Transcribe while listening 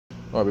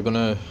Right, we're going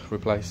to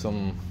replace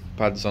some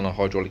pads on a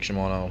hydraulic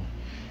Shimano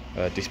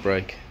disc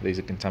brake. These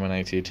are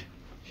contaminated.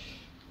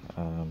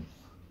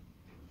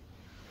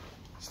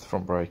 It's the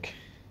front brake.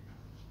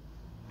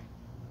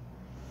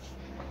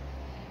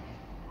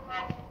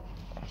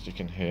 As you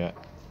can hear,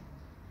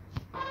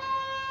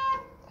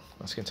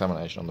 that's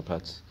contamination on the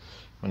pads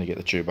when you get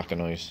the tube-backer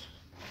noise.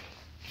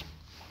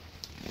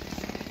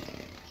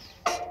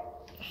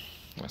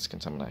 That's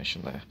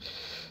contamination there.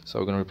 So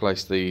we're going to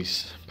replace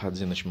these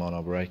pads in the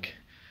Shimano brake.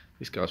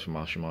 This goes for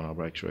most Shimano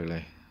brakes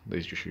really.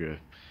 These are just your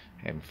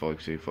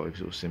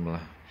M525s or similar,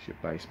 it's your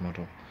base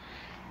model.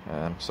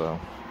 So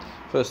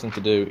first thing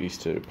to do is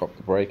to pop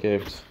the brake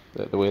out,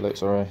 the wheel out,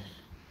 sorry.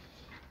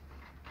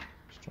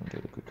 Just try and do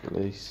the quick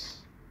release.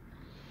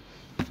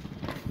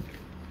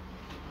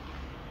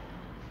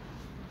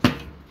 And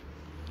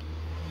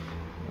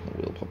the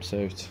wheel pops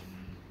out.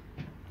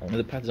 Now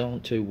the pads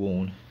aren't too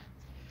worn,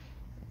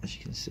 as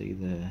you can see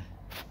there,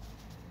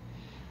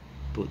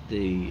 but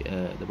the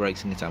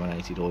brakes in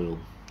contaminated oil,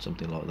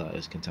 something like that,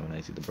 has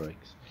contaminated the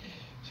brakes.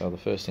 So the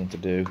first thing to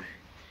do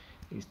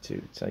is to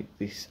take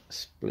this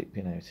split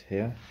pin out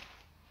here,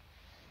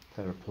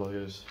 pair of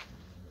pliers,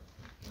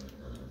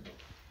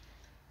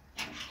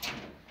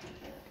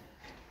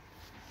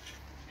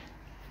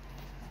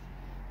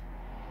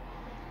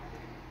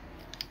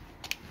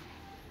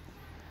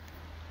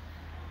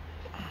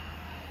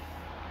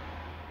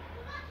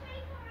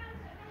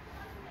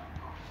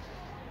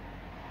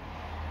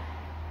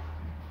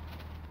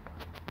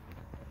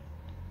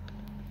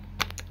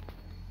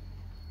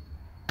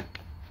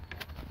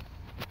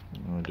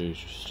 what I do is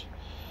just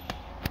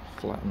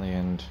flatten the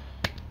end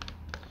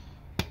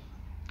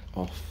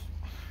off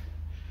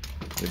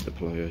with the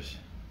pliers,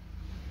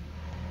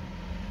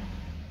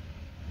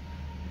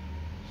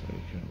 so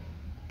you can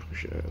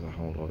push it out of the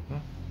hole like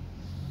that.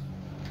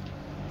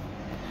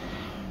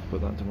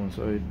 Put that to one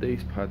side.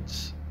 These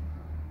pads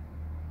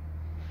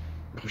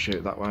push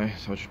out that way,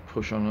 so I just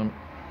push on them,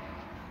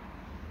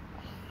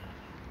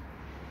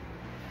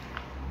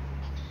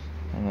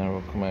 and then it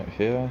will come out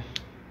here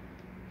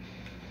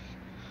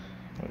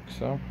like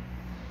so.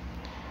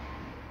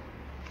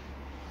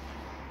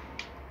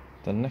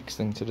 The next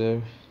thing to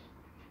do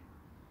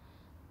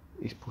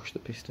is push the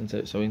pistons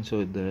out. So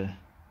inside there,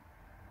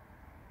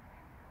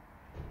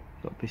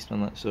 got a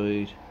piston on that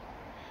side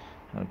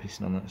and a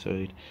piston on that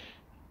side.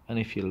 And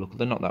if you look,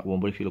 they're not that one,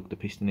 but if you look, the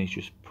piston is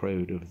just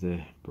proud of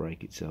the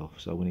brake itself.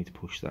 So we need to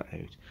push that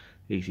out.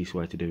 The easiest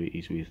way to do it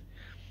is with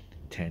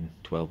 10,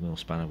 12mm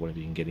spanner, whatever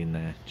you can get in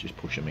there. Just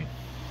push them in.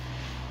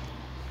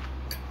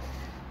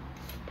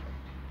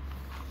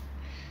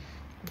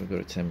 We've got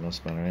a 10mm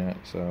spanner out,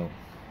 so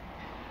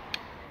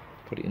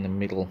put it in the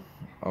middle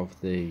of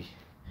the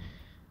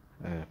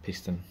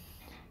piston,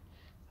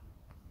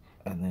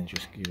 and then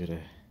just give it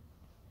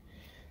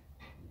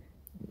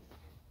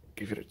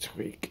a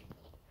tweak,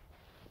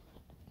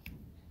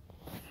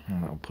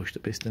 and that'll push the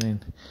piston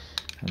in.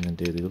 And then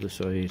do the other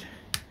side.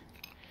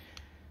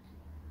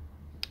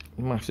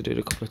 You might have to do it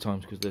a couple of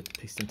times because the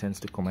piston tends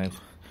to come out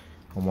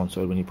on one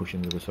side when you're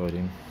pushing the other side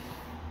in.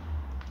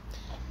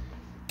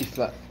 If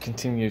that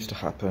continues to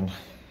happen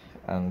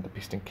and the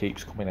piston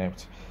keeps coming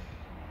out,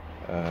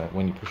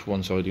 when you push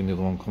one side in, the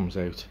other one comes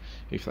out,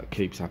 if that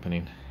keeps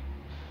happening,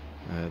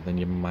 then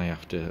you may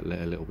have to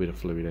let a little bit of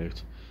fluid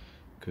out,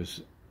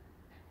 because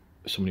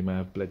somebody may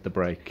have bled the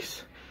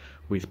brakes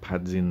with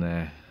pads in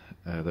there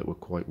that were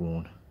quite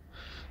worn.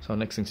 So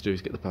next thing to do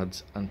is get the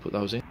pads and put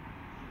those in.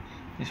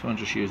 This one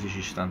just uses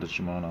your standard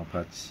Shimano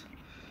pads.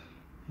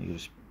 You get a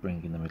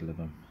spring in the middle of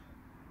them.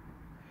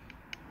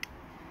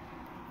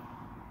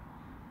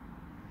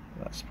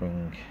 That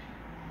spring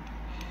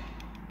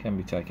can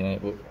be taken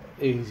out, but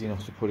easy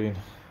enough to put in.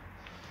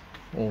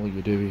 All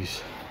you do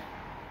is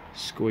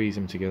squeeze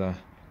them together.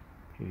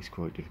 It's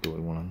quite difficult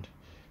with one hand.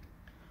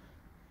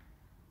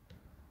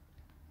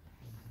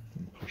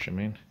 And push them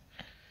in.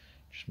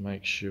 Just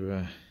make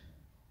sure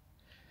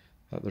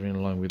that they're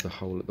in line with the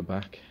hole at the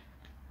back,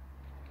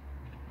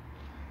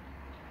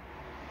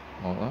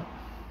 like that.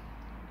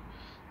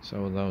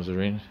 So when those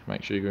are in,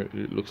 make sure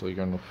it looks like you've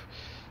got enough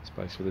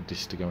space for the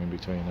disc to go in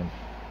between them.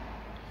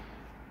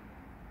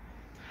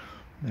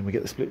 Then we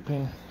get the split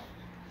pin.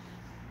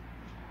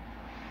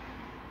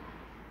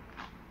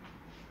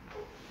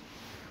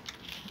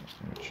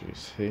 Which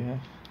is here.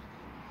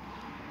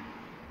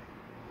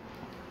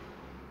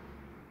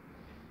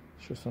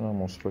 It's just a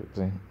normal split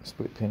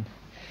pin,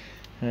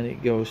 and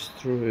it goes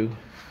through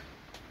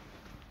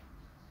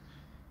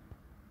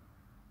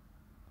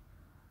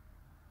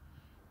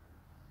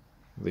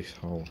this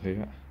hole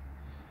here.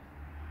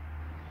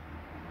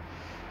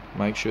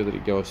 Make sure that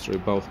it goes through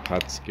both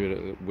pads, give it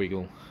a little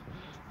wiggle,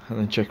 and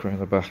then check around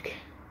the back.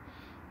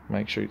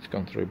 Make sure it's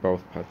gone through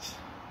both pads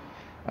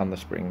and the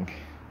spring.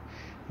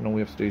 And all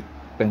we have to do is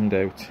bend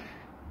out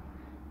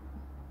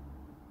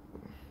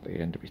the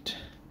end of it.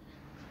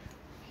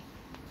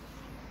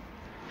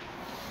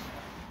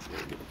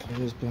 Get the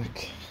pliers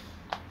back.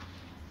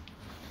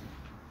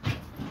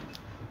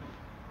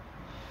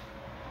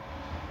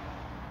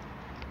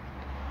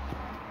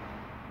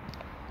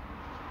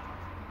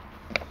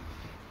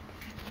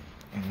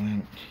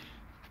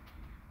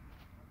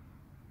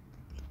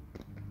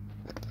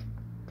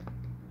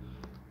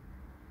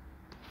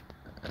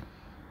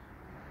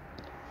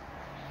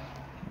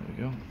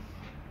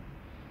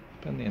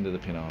 bend the end of the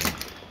pin over.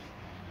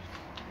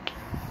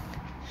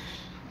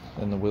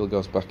 Then the wheel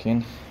goes back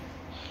in.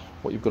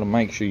 What you've got to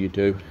make sure you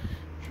do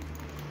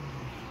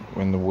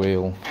when the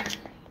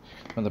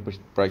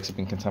brakes have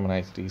been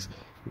contaminated is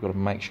you've got to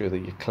make sure that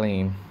you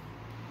clean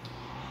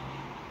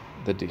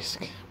the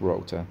disc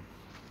rotor.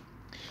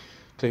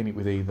 Clean it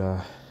with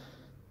either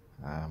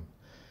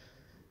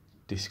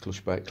disc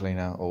clutch brake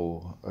cleaner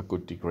or a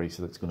good degreaser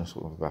that's going to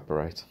sort of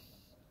evaporate.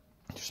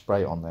 Just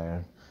spray it on there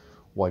and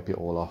wipe it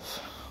all off.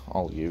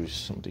 I'll use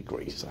some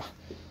degreaser,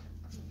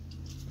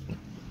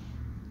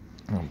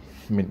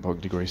 mint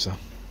bug degreaser.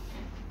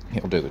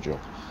 It'll do the job.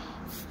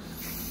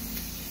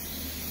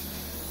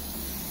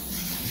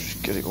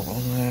 Just get it all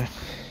on there,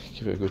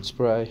 give it a good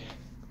spray,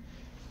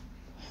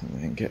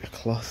 and then get a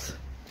cloth,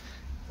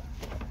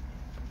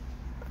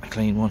 a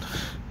clean one.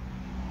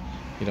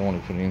 You don't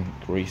want to put any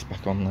grease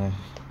back on there.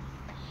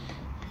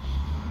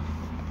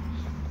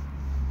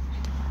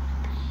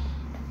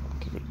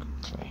 Give it a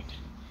good clean.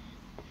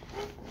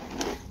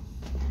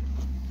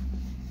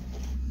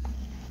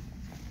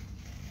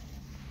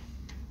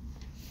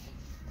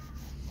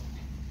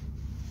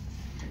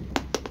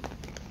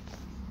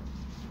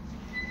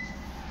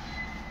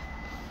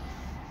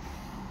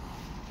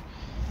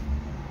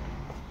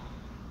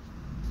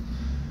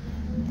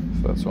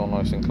 So that's all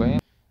nice and clean.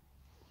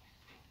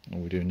 All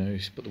we do now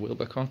is put the wheel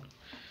back on.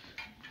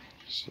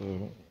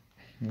 So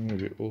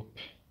move it up,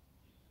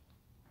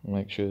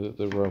 make sure that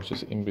the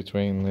rotor's in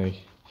between the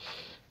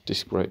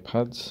disc brake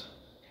pads,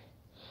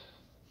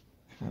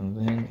 and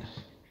then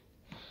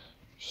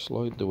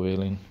slide the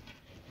wheel in.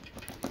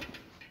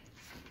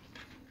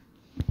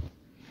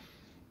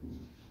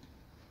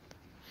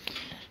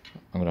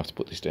 I'm going to have to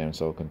put this down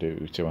so I can do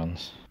it with two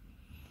hands.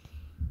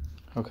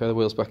 Okay, the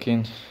wheel's back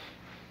in.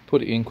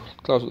 Put it in,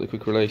 close with the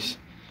quick release.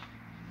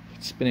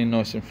 It's spinning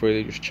nice and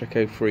freely, just check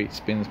how free it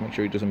spins, make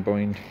sure it doesn't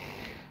bind.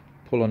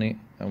 Pull on it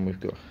and we've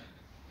got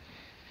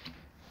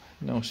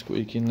no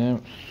squeaking now.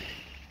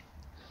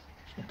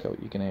 Look how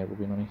you can hear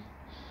rubbing on it.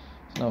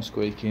 There's no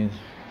squeaking.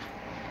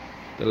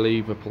 The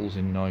lever pulls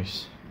in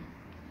nice.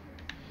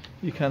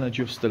 You can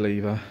adjust the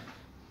lever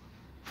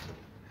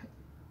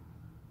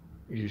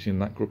using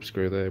that grub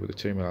screw there with the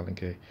 2mm Allen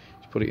key.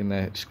 Just put it in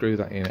there, screw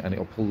that in, and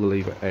it'll pull the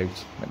lever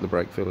out, make the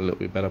brake feel a little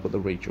bit better, but the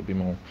reach will be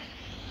more.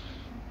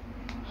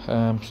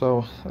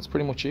 So that's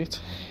pretty much it.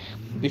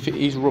 If it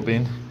is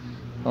rubbing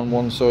on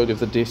one side of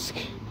the disc,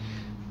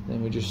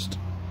 then we just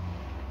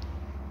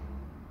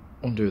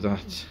undo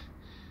that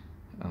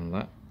and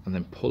that, and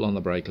then pull on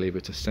the brake lever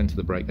to centre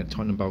the brake, then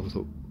tighten both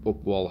up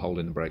while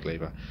holding the brake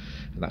lever,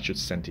 and that should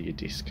centre your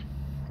disc.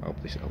 I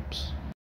hope this helps.